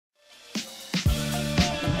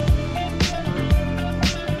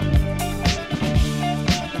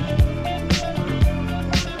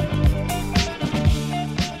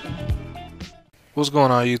What's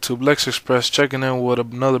going on YouTube? Lex Express checking in with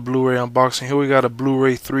another Blu-ray unboxing. Here we got a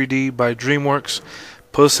Blu-ray 3D by DreamWorks,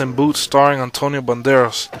 Puss in Boots starring Antonio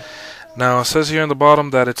Banderas. Now it says here on the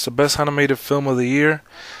bottom that it's the best animated film of the year.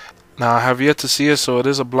 Now I have yet to see it, so it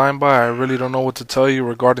is a blind buy. I really don't know what to tell you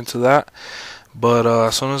regarding to that. But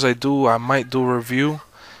as soon as I do, I might do a review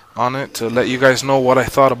on it to let you guys know what I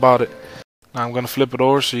thought about it. Now I'm going to flip it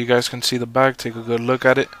over so you guys can see the back, take a good look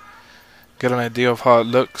at it, get an idea of how it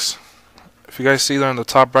looks. If you guys see there in the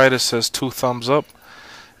top right, it says 2 thumbs up.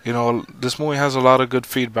 You know, this movie has a lot of good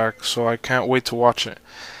feedback, so I can't wait to watch it.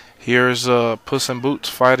 Here's Puss in Boots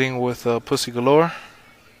fighting with Pussy Galore.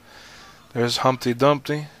 There's Humpty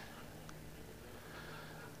Dumpty.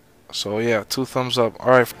 So yeah, 2 thumbs up.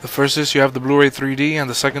 Alright, the first disc you have the Blu-ray 3D, and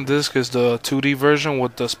the second disc is the 2D version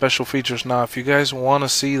with the special features. Now if you guys want to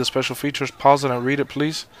see the special features, pause it and read it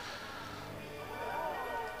please.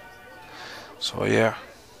 So yeah.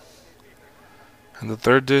 And the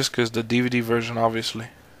third disc is the DVD version, obviously.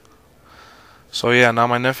 So yeah, now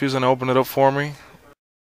my nephew's gonna open it up for me.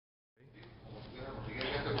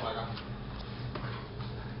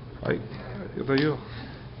 Ay, ¿qué te ayudo?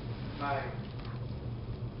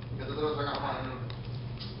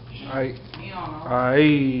 Ay,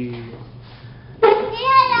 ay.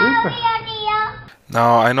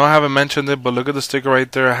 Now I know I haven't mentioned it, but look at the sticker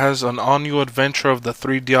right there. It has an all-new adventure of the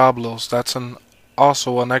 3 Diablos. That's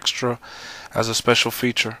also an extra as a special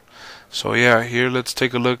feature. So yeah, here let's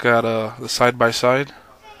take a look at the side by side.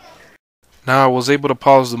 Now I was able to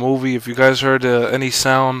pause the movie. If you guys heard any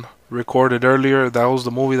sound recorded earlier, that was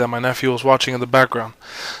the movie that my nephew was watching in the background.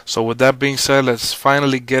 So with that being said, let's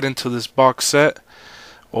finally get into this box set,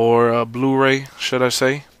 or Blu-ray should I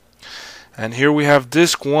say. And here we have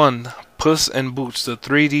disc 1, Puss in Boots, the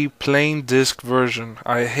 3D plain disc version.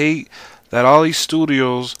 I hate that all these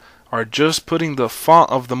studios are just putting the font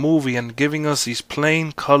of the movie and giving us these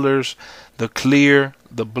plain colors, the clear,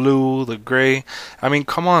 the blue, the gray. I mean,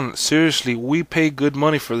 come on, seriously, we pay good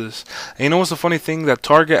money for this. And you know what's the funny thing? That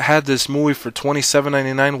Target had this movie for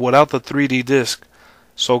 $27.99 without the 3D disc.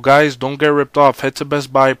 So guys, don't get ripped off. Head to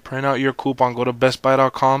Best Buy, print out your coupon, go to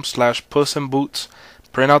bestbuy.com/pussinboots,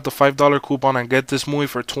 print out the $5 coupon and get this movie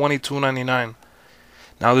for $22.99.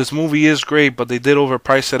 Now this movie is great, but they did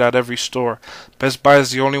overprice it at every store. Best Buy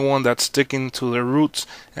is the only one that's sticking to their roots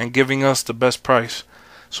and giving us the best price.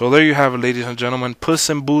 So there you have it, ladies and gentlemen.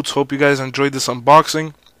 Puss in Boots. Hope you guys enjoyed this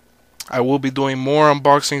unboxing. I will be doing more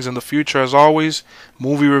unboxings in the future as always.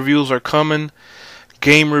 Movie reviews are coming.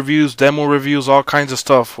 Game reviews, demo reviews, all kinds of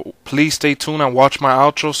stuff. Please stay tuned and watch my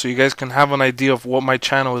outro so you guys can have an idea of what my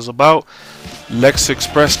channel is about. Lex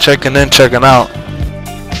Express checking in, checking out.